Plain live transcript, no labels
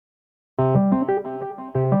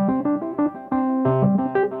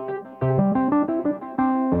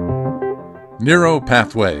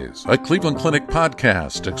Neuropathways, a Cleveland Clinic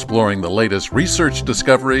podcast exploring the latest research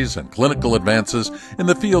discoveries and clinical advances in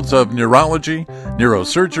the fields of neurology,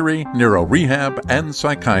 neurosurgery, neurorehab, and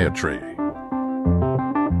psychiatry.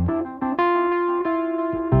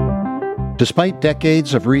 Despite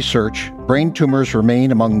decades of research, brain tumors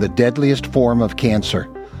remain among the deadliest form of cancer.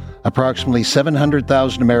 Approximately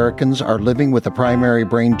 700,000 Americans are living with a primary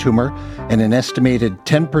brain tumor, and an estimated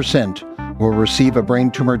 10% will receive a brain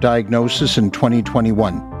tumor diagnosis in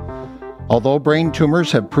 2021. Although brain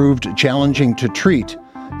tumors have proved challenging to treat,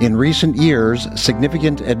 in recent years,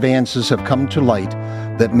 significant advances have come to light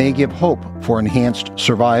that may give hope for enhanced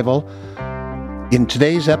survival. In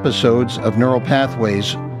today's episodes of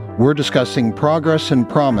Neuropathways, we're discussing progress and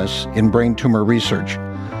promise in brain tumor research.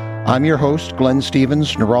 I'm your host, Glenn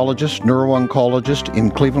Stevens, neurologist, neuro-oncologist in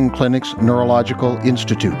Cleveland Clinic's Neurological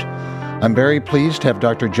Institute. I'm very pleased to have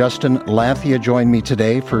Dr. Justin Lathia join me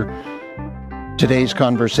today for today's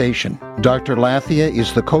conversation. Dr. Lathia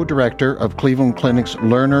is the co-director of Cleveland Clinic's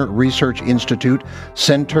Lerner Research Institute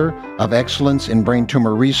Center of Excellence in Brain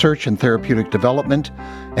Tumor Research and Therapeutic Development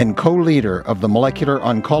and co-leader of the Molecular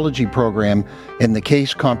Oncology Program in the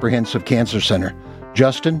Case Comprehensive Cancer Center.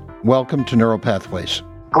 Justin, welcome to Neuropathways.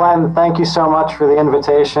 Glenn, thank you so much for the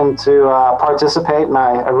invitation to participate, and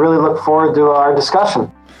I really look forward to our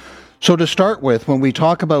discussion. So to start with, when we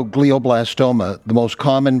talk about glioblastoma, the most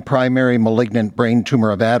common primary malignant brain tumor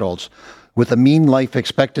of adults, with a mean life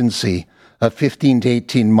expectancy of 15 to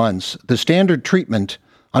 18 months, the standard treatment,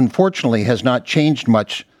 unfortunately, has not changed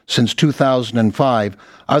much since 2005,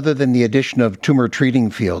 other than the addition of tumor treating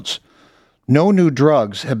fields. No new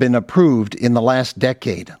drugs have been approved in the last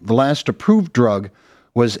decade. The last approved drug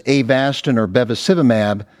was Avastin or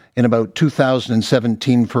bevacizumab in about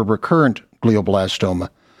 2017 for recurrent glioblastoma.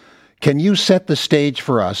 Can you set the stage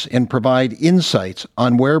for us and provide insights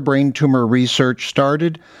on where brain tumor research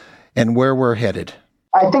started and where we're headed?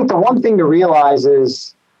 I think the one thing to realize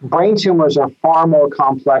is brain tumors are far more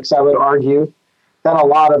complex, I would argue, than a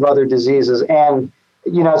lot of other diseases. And,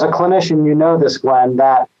 as a clinician, you know this, Glenn,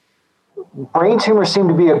 that brain tumors seem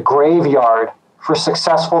to be a graveyard for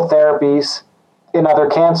successful therapies in other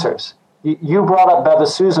cancers. You brought up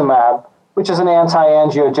bevacizumab, which is an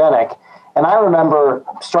anti-angiogenic. And I remember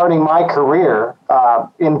starting my career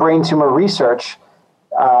in brain tumor research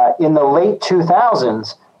in the late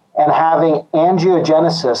 2000s and having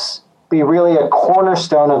angiogenesis be really a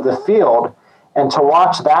cornerstone of the field, and to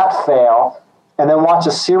watch that fail and then watch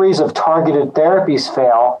a series of targeted therapies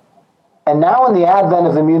fail. And now in the advent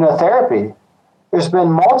of immunotherapy, there's been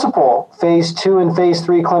multiple phase 2 and phase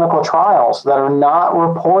 3 clinical trials that are not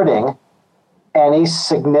reporting any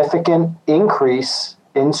significant increase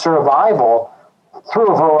in survival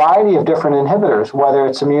through a variety of different inhibitors, whether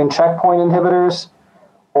it's immune checkpoint inhibitors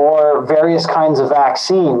or various kinds of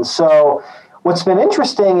vaccines. So what's been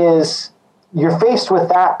interesting is you're faced with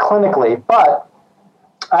that clinically, but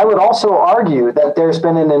I would also argue that there's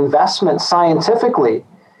been an investment scientifically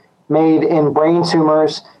made in brain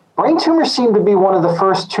tumors. Brain tumors seem to be one of the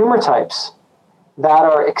first tumor types that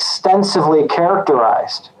are extensively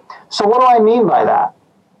characterized. So what do I mean by that?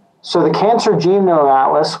 So the Cancer Genome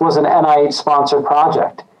Atlas was an NIH-sponsored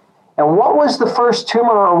project. And what was the first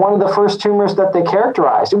tumor, or one of the first tumors that they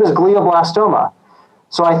characterized? It was glioblastoma.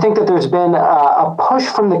 So I think that there's been a push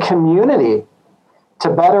from the community to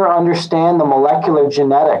better understand the molecular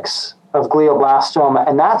genetics of glioblastoma,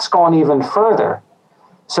 and that's gone even further.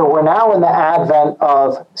 So we're now in the advent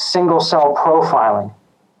of single-cell profiling.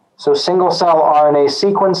 So single-cell RNA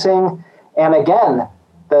sequencing, and again,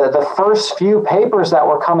 the first few papers that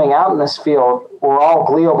were coming out in this field were all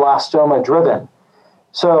glioblastoma driven.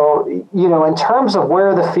 So, in terms of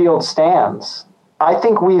where the field stands, I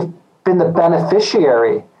think we've been the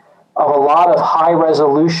beneficiary of a lot of high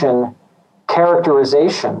resolution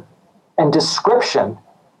characterization and description.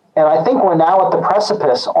 And I think we're now at the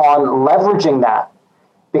precipice on leveraging that,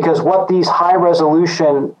 because what these high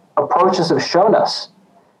resolution approaches have shown us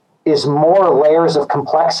is more layers of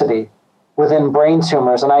complexity within brain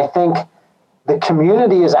tumors. And I think the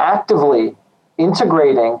community is actively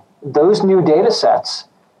integrating those new data sets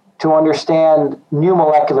to understand new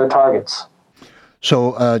molecular targets.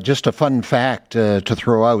 So just a fun fact to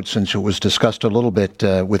throw out, since it was discussed a little bit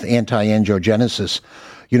with anti-angiogenesis.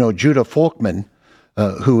 Judah Folkman,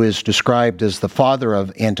 who is described as the father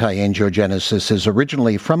of anti-angiogenesis, is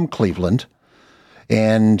originally from Cleveland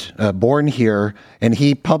and born here, and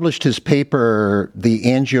he published his paper, The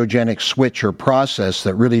Angiogenic Switch or Process,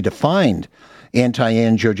 that really defined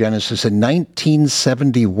anti-angiogenesis in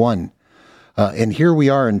 1971. And here we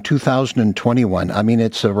are in 2021. I mean,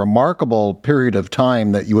 it's a remarkable period of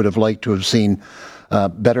time that you would have liked to have seen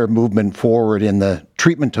better movement forward in the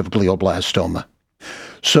treatment of glioblastoma.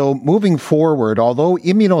 So moving forward, although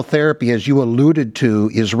immunotherapy, as you alluded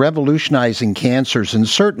to, is revolutionizing cancers, and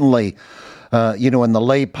certainly, in the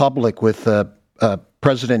lay public with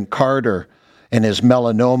President Carter and his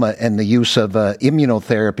melanoma and the use of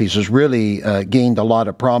immunotherapies has really gained a lot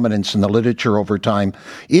of prominence in the literature over time.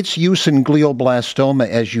 Its use in glioblastoma,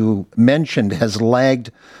 as you mentioned, has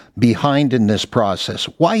lagged behind in this process.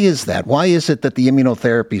 Why is that? Why is it that the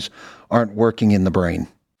immunotherapies aren't working in the brain?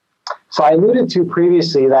 So I alluded to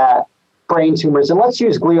previously that brain tumors, and let's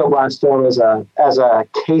use glioblastoma as a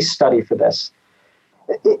case study for this,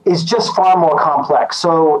 is just far more complex.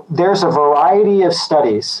 So there's a variety of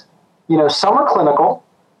studies. Some are clinical,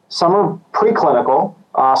 some are preclinical,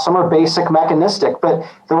 some are basic mechanistic, but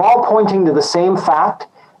they're all pointing to the same fact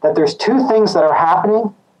that there's two things that are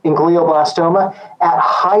happening in glioblastoma at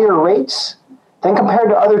higher rates than compared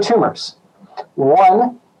to other tumors.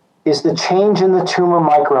 One is the change in the tumor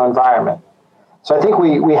microenvironment. So I think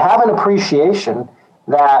we have an appreciation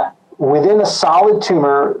that within a solid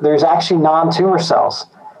tumor, there's actually non-tumor cells.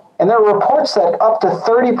 And there are reports that up to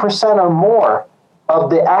 30% or more of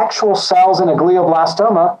the actual cells in a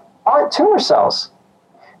glioblastoma aren't tumor cells.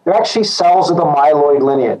 They're actually cells of the myeloid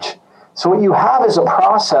lineage. So what you have is a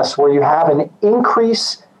process where you have an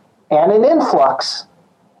increase and an influx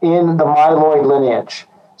in the myeloid lineage.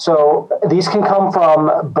 So these can come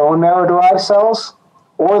from bone marrow-derived cells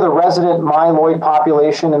or the resident myeloid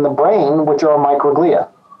population in the brain, which are microglia.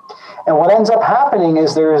 And what ends up happening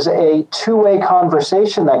is there's a two-way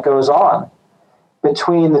conversation that goes on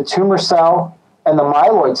between the tumor cell and the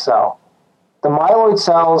myeloid cell. The myeloid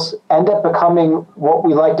cells end up becoming what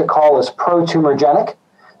we like to call as pro-tumorigenic.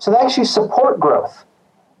 So they actually support growth.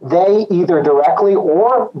 They either directly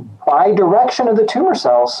or by direction of the tumor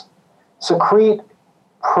cells secrete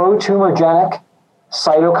pro-tumorigenic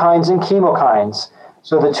cytokines and chemokines.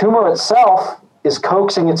 So the tumor itself is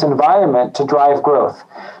coaxing its environment to drive growth.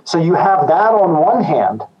 So you have that on one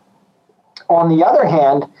hand. On the other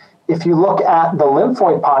hand, if you look at the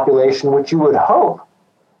lymphoid population, which you would hope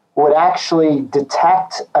would actually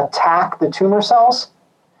attack the tumor cells,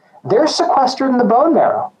 they're sequestered in the bone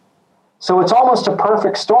marrow. So it's almost a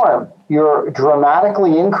perfect storm. You're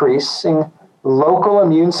dramatically increasing local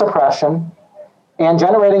immune suppression and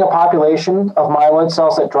generating a population of myeloid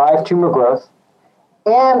cells that drive tumor growth.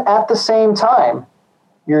 And at the same time,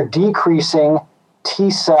 you're decreasing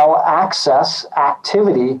T cell access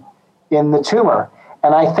activity in the tumor.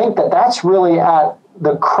 And I think that that's really at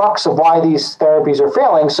the crux of why these therapies are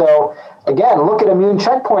failing. So again, look at immune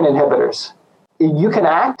checkpoint inhibitors. You can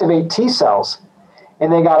activate T cells,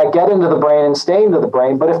 and they got to get into the brain and stay into the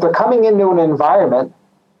brain. But if they're coming into an environment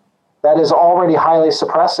that is already highly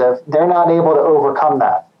suppressive, they're not able to overcome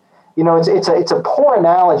that. It's a poor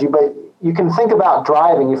analogy, but you can think about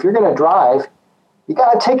driving. If you're going to drive, you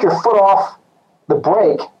got to take your foot off the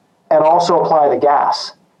brake and also apply the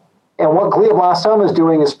gas. And what glioblastoma is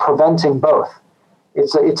doing is preventing both.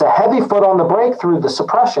 It's a heavy foot on the brake through the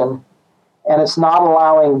suppression, and it's not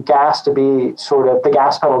allowing gas to be the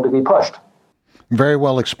gas pedal to be pushed. Very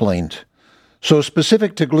well explained. So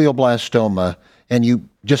specific to glioblastoma, and you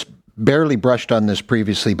just barely brushed on this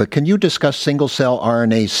previously, but can you discuss single-cell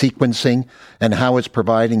RNA sequencing and how it's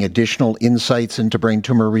providing additional insights into brain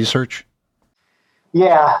tumor research?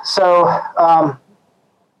 Yeah, so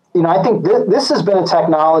I think this has been a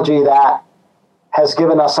technology that has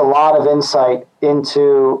given us a lot of insight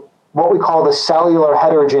into what we call the cellular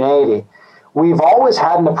heterogeneity. We've always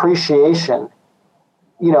had an appreciation.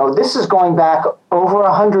 This is going back over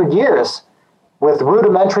 100 years with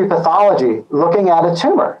rudimentary pathology, looking at a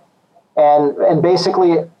tumor and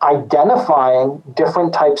basically identifying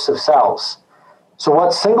different types of cells. So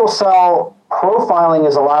what single cell profiling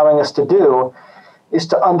is allowing us to do is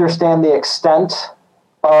to understand the extent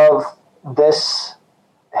of this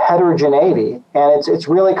heterogeneity, and it's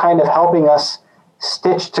really kind of helping us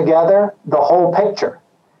stitch together the whole picture.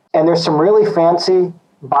 And there's some really fancy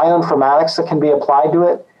bioinformatics that can be applied to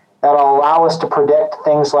it that'll allow us to predict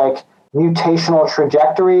things like mutational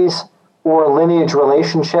trajectories or lineage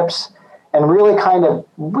relationships, and really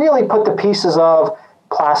put the pieces of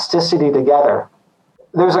plasticity together.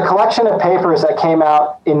 There's a collection of papers that came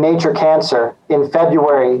out in Nature Cancer in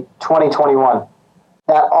February 2021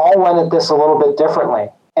 that all went at this a little bit differently.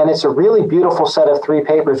 And it's a really beautiful set of 3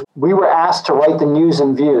 papers. We were asked to write the news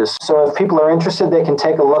and views. So if people are interested, they can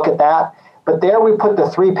take a look at that. But there we put the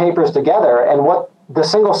 3 papers together, and what the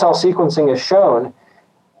single cell sequencing has shown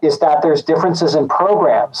is that there's differences in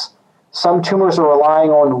programs Some tumors are relying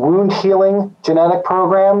on wound healing genetic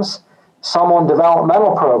programs, some on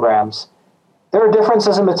developmental programs. There are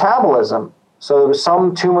differences in metabolism. So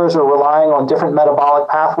some tumors are relying on different metabolic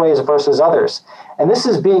pathways versus others. And this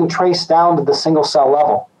is being traced down to the single cell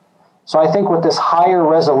level. So I think with this higher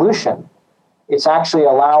resolution, it's actually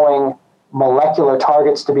allowing molecular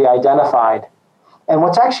targets to be identified. And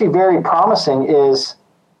what's actually very promising is,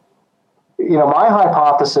 my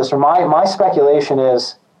hypothesis or my speculation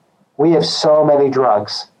is we have so many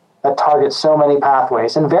drugs that target so many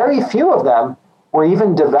pathways, and very few of them were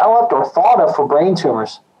even developed or thought of for brain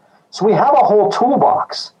tumors. So we have a whole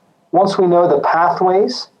toolbox. Once we know the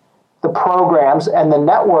pathways, the programs, and the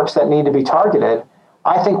networks that need to be targeted,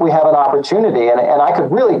 I think we have an opportunity. And I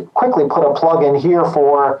could really quickly put a plug in here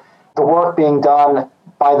for the work being done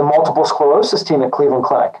by the multiple sclerosis team at Cleveland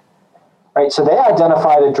Clinic. Right? So they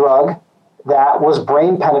identified a drug that was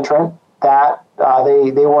brain penetrant, that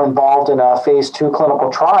they were involved in a phase 2 clinical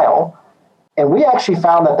trial. And we actually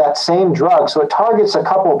found that same drug, so it targets a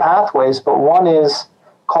couple of pathways, but one is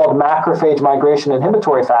called macrophage migration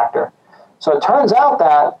inhibitory factor. So it turns out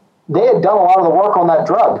that they had done a lot of the work on that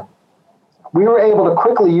drug. We were able to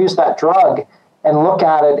quickly use that drug and look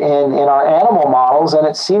at it in our animal models, and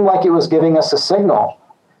it seemed like it was giving us a signal.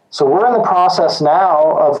 So we're in the process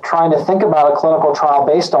now of trying to think about a clinical trial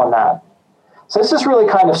based on that. So this is really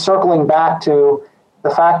kind of circling back to the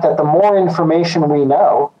fact that the more information we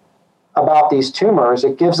know about these tumors,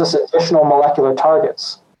 it gives us additional molecular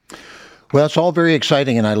targets. Well, it's all very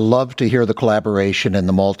exciting, and I love to hear the collaboration and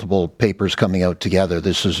the multiple papers coming out together.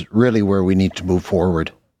 This is really where we need to move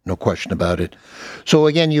forward. No question about it. So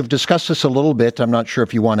again, you've discussed this a little bit. I'm not sure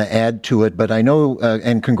if you want to add to it, but I know,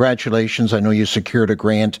 and congratulations, I know you secured a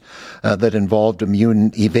grant that involved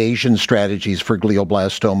immune evasion strategies for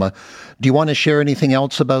glioblastoma. Do you want to share anything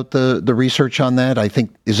else about the research on that? I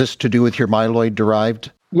think, is this to do with your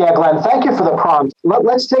myeloid-derived? Yeah, Glenn, thank you for the prompt.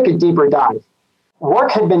 Let's take a deeper dive.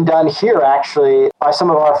 Work had been done here, actually, by some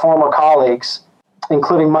of our former colleagues,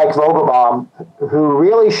 including Mike Vogelbaum, who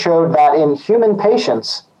really showed that in human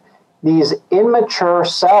patients, these immature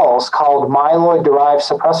cells called myeloid-derived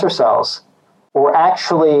suppressor cells were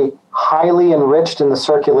actually highly enriched in the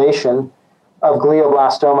circulation of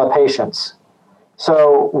glioblastoma patients.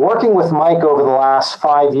 So working with Mike over the last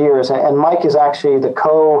 5 years, and Mike is actually the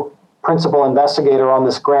co-principal investigator on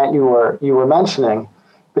this grant you were mentioning,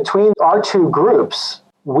 between our two groups,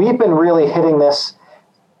 we've been really hitting this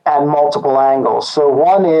at multiple angles. So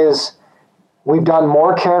one is we've done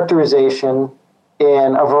more characterization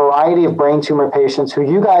in a variety of brain tumor patients who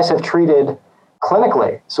you guys have treated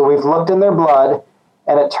clinically. So we've looked in their blood,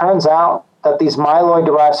 and it turns out that these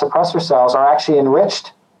myeloid-derived suppressor cells are actually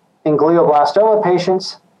enriched in glioblastoma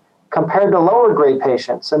patients compared to lower grade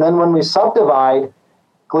patients. And then when we subdivide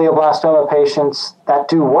glioblastoma patients that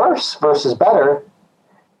do worse versus better,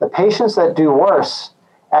 the patients that do worse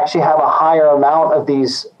actually have a higher amount of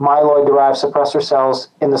these myeloid-derived suppressor cells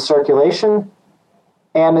in the circulation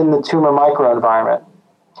and in the tumor microenvironment.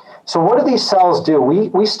 So what do these cells do?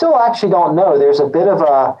 We still actually don't know. There's a bit of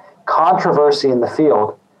a controversy in the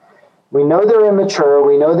field. We know they're immature.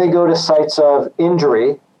 We know they go to sites of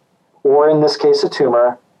injury, or in this case, a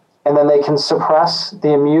tumor, and then they can suppress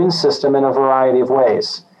the immune system in a variety of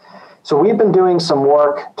ways. So we've been doing some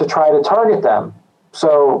work to try to target them.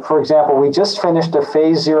 So, for example, we just finished a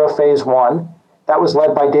phase 0, phase 1. That was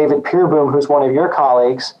led by David Peerboom, who's one of your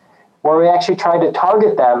colleagues, where we actually tried to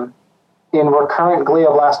target them in recurrent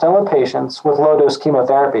glioblastoma patients with low-dose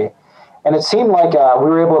chemotherapy. And it seemed like we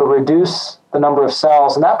were able to reduce the number of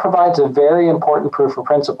cells, and that provides a very important proof of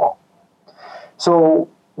principle. So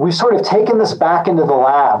we've sort of taken this back into the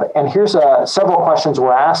lab, and here's several questions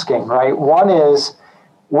we're asking, right? One is,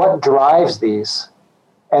 what drives these?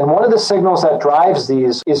 And one of the signals that drives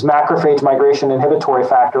these is macrophage migration inhibitory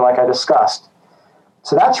factor, like I discussed.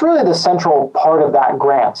 So that's really the central part of that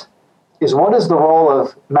grant, is what is the role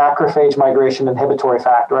of macrophage migration inhibitory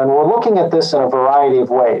factor? And we're looking at this in a variety of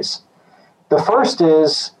ways. The first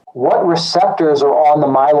is, what receptors are on the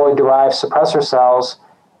myeloid-derived suppressor cells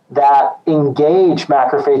that engage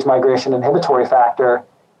macrophage migration inhibitory factor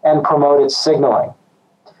and promote its signaling?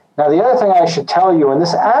 Now, the other thing I should tell you, and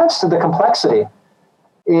this adds to the complexity,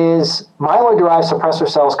 is myeloid-derived suppressor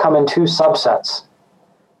cells come in two subsets.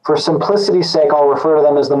 For simplicity's sake, I'll refer to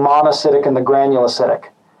them as the monocytic and the granulocytic.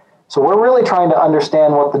 So we're really trying to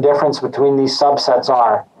understand what the difference between these subsets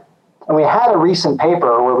are. And we had a recent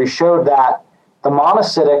paper where we showed that the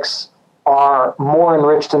monocytics are more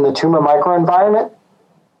enriched in the tumor microenvironment,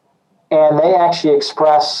 and they actually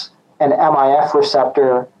express an MIF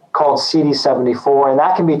receptor called CD74, and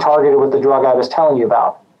that can be targeted with the drug I was telling you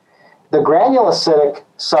about. the granulocytic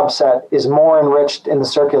subset is more enriched in the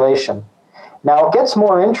circulation. Now, it gets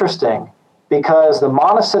more interesting because the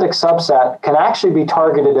monocytic subset can actually be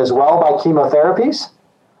targeted as well by chemotherapies,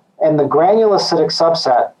 and the granulocytic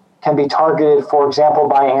subset can be targeted, for example,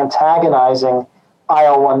 by antagonizing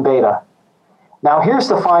IL-1 beta. Now, here's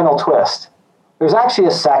the final twist. There's actually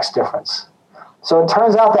a sex difference. So it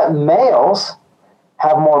turns out that males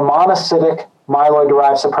have more monocytic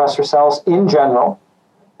myeloid-derived suppressor cells in general,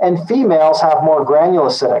 and females have more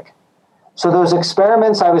granulocytic. So those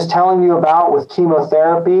experiments I was telling you about with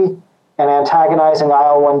chemotherapy and antagonizing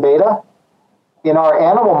IL-1 beta, in our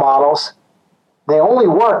animal models, they only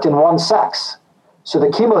worked in one sex. So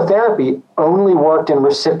the chemotherapy only worked in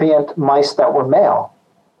recipient mice that were male.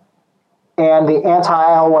 And the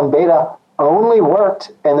anti-IL-1 beta only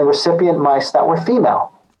worked in the recipient mice that were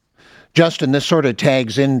female. Justin, this sort of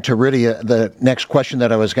tags into really the next question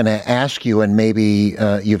that I was going to ask you, and maybe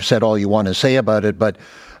you've said all you want to say about it, but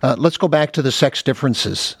let's go back to the sex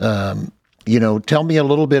differences. Tell me a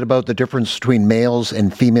little bit about the difference between males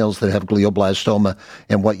and females that have glioblastoma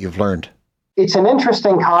and what you've learned. It's an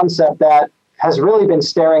interesting concept that has really been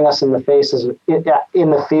staring us in the faces in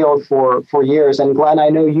the field for years. And Glenn, I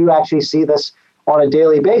know you actually see this on a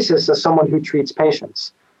daily basis as someone who treats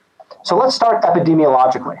patients. So let's start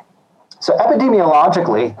epidemiologically. So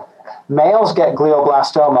epidemiologically, males get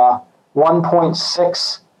glioblastoma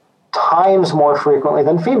 1.6 times more frequently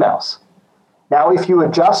than females. Now, if you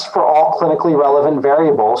adjust for all clinically relevant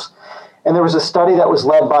variables, and there was a study that was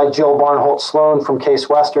led by Jill Barnholt-Sloan from Case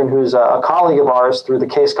Western, who's a colleague of ours through the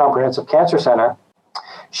Case Comprehensive Cancer Center,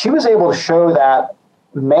 she was able to show that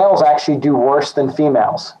males actually do worse than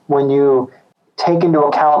females when you take into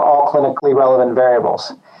account all clinically relevant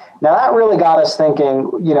variables. Now, that really got us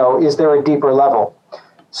thinking, is there a deeper level?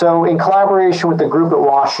 So in collaboration with the group at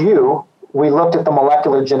WashU, we looked at the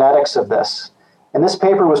molecular genetics of this. And this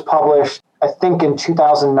paper was published, I think, in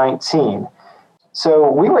 2019.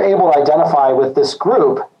 So we were able to identify with this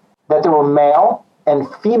group that there were male and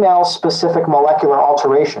female-specific molecular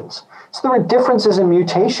alterations. So there were differences in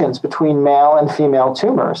mutations between male and female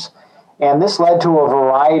tumors. And this led to a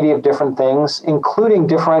variety of different things, including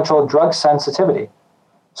differential drug sensitivity.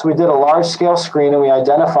 So we did a large-scale screen and we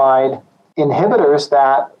identified inhibitors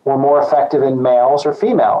that were more effective in males or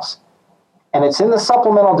females. And it's in the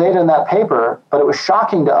supplemental data in that paper, but it was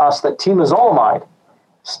shocking to us that temozolomide,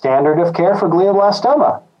 standard of care for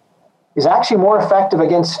glioblastoma, is actually more effective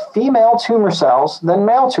against female tumor cells than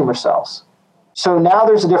male tumor cells. So now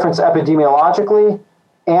there's a difference epidemiologically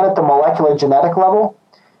and at the molecular genetic level.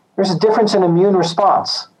 There's a difference in immune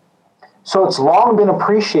response. So it's long been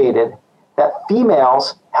appreciated that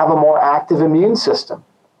females have a more active immune system.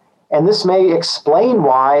 And this may explain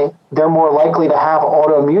why they're more likely to have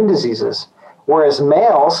autoimmune diseases, whereas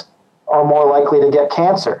males are more likely to get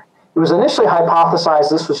cancer. It was initially hypothesized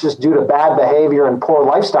this was just due to bad behavior and poor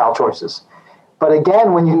lifestyle choices. But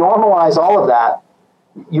again, when you normalize all of that,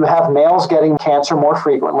 you have males getting cancer more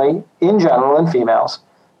frequently in general than females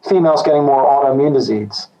getting more autoimmune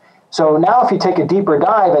disease. So now if you take a deeper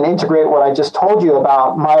dive and integrate what I just told you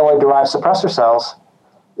about myeloid-derived suppressor cells,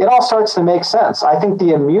 it all starts to make sense. I think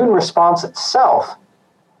the immune response itself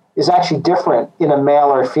is actually different in a male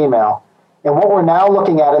or a female. And what we're now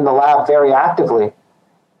looking at in the lab very actively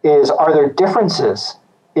is, are there differences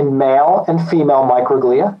in male and female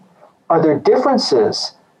microglia? Are there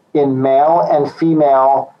differences in male and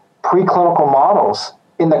female preclinical models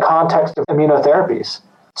in the context of immunotherapies?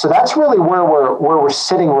 So that's really where we're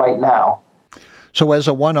sitting right now. So as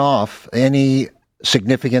a one-off, any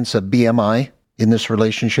significance of BMI in this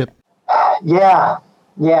relationship? Yeah.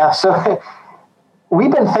 So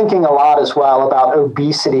we've been thinking a lot as well about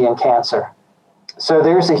obesity and cancer. So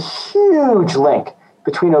there's a huge link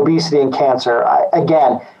between obesity and cancer.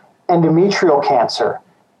 Again, endometrial cancer,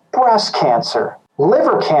 breast cancer,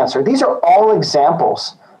 liver cancer. These are all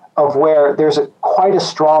examples of where there's quite a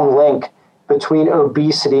strong link between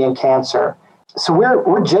obesity and cancer. So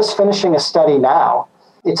we're just finishing a study now.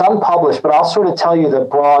 It's unpublished, but I'll sort of tell you the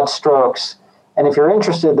broad strokes. And if you're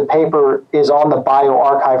interested, the paper is on the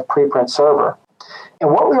bioRxiv preprint server.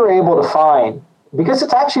 And what we were able to find, because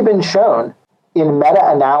it's actually been shown in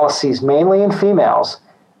meta-analyses, mainly in females,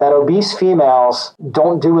 that obese females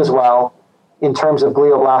don't do as well in terms of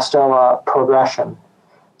glioblastoma progression.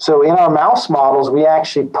 So in our mouse models, we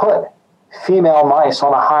actually put female mice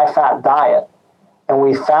on a high-fat diet, and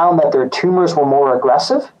we found that their tumors were more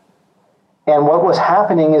aggressive. And what was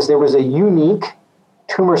happening is there was a unique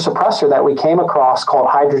tumor suppressor that we came across called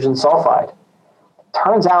hydrogen sulfide.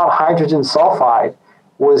 Turns out hydrogen sulfide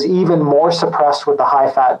was even more suppressed with the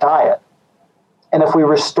high-fat diet. And if we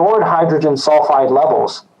restored hydrogen sulfide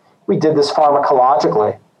levels, we did this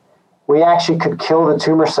pharmacologically, we actually could kill the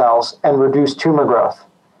tumor cells and reduce tumor growth.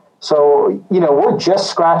 So, we're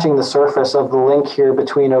just scratching the surface of the link here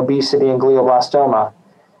between obesity and glioblastoma.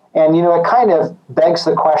 And, it kind of begs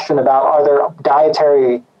the question about, are there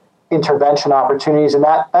dietary intervention opportunities? And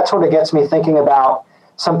that sort of gets me thinking about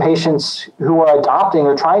some patients who are adopting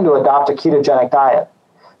or trying to adopt a ketogenic diet.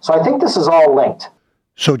 So I think this is all linked.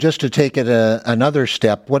 So just to take it another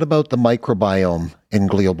step, what about the microbiome in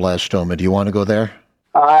glioblastoma? Do you want to go there?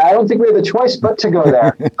 I don't think we have a choice but to go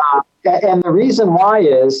there. And the reason why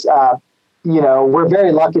is, we're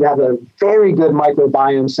very lucky to have a very good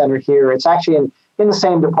microbiome center here. It's actually in the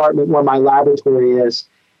same department where my laboratory is.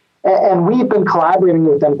 And we've been collaborating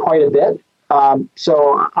with them quite a bit.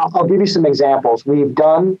 So I'll give you some examples. We've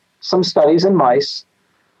done some studies in mice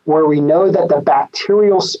where we know that the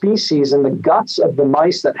bacterial species in the guts of the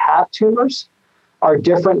mice that have tumors are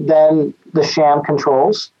different than the sham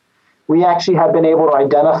controls. We actually have been able to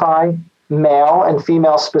identify male and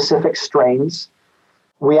female specific strains.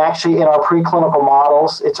 We actually, in our preclinical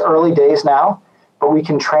models, it's early days now, but we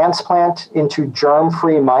can transplant into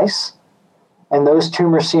germ-free mice, and those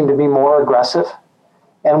tumors seem to be more aggressive.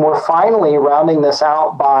 And we're finally rounding this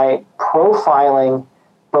out by profiling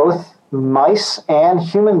both mice and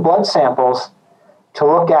human blood samples to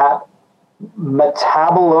look at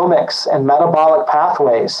metabolomics and metabolic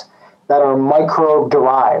pathways that are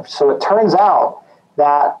microbe-derived. So it turns out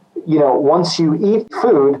that, once you eat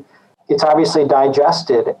food, it's obviously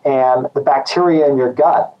digested, and the bacteria in your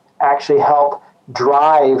gut actually help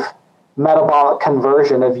drive metabolic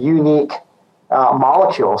conversion of unique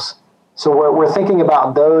molecules. So we're thinking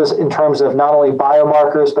about those in terms of not only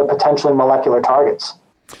biomarkers, but potentially molecular targets.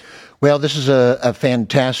 Well, this is a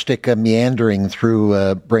fantastic meandering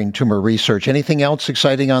through brain tumor research. Anything else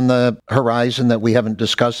exciting on the horizon that we haven't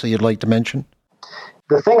discussed that you'd like to mention?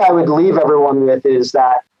 The thing I would leave everyone with is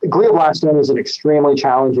that glioblastoma is an extremely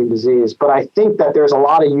challenging disease, but I think that there's a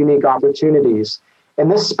lot of unique opportunities.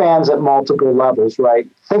 And this spans at multiple levels, right?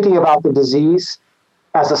 Thinking about the disease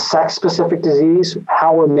as a sex-specific disease,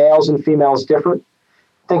 how are males and females different?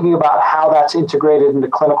 Thinking about how that's integrated into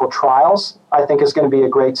clinical trials, I think is going to be a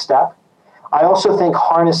great step. I also think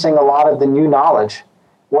harnessing a lot of the new knowledge,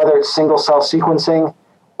 whether it's single-cell sequencing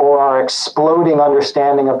or our exploding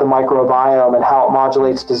understanding of the microbiome and how it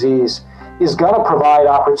modulates disease, is going to provide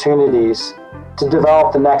opportunities to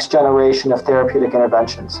develop the next generation of therapeutic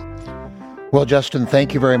interventions. Well, Justin,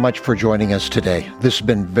 thank you very much for joining us today. This has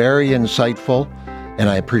been very insightful, and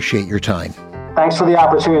I appreciate your time. Thanks for the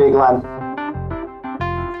opportunity, Glenn.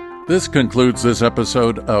 This concludes this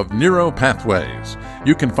episode of Neuropathways.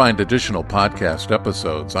 You can find additional podcast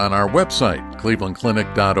episodes on our website,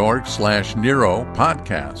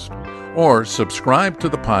 clevelandclinic.org/neuropodcast, or subscribe to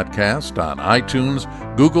the podcast on iTunes,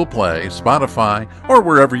 Google Play, Spotify, or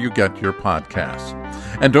wherever you get your podcasts.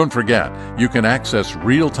 And don't forget, you can access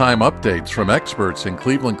real-time updates from experts in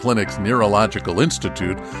Cleveland Clinic's Neurological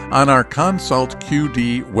Institute on our Consult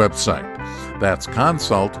QD website. That's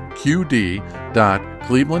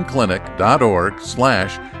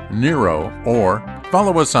consultqd.clevelandclinic.org/neuro, or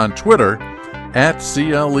follow us on Twitter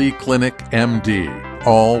 @CLEClinicMD,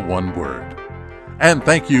 all one word. And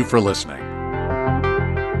thank you for listening.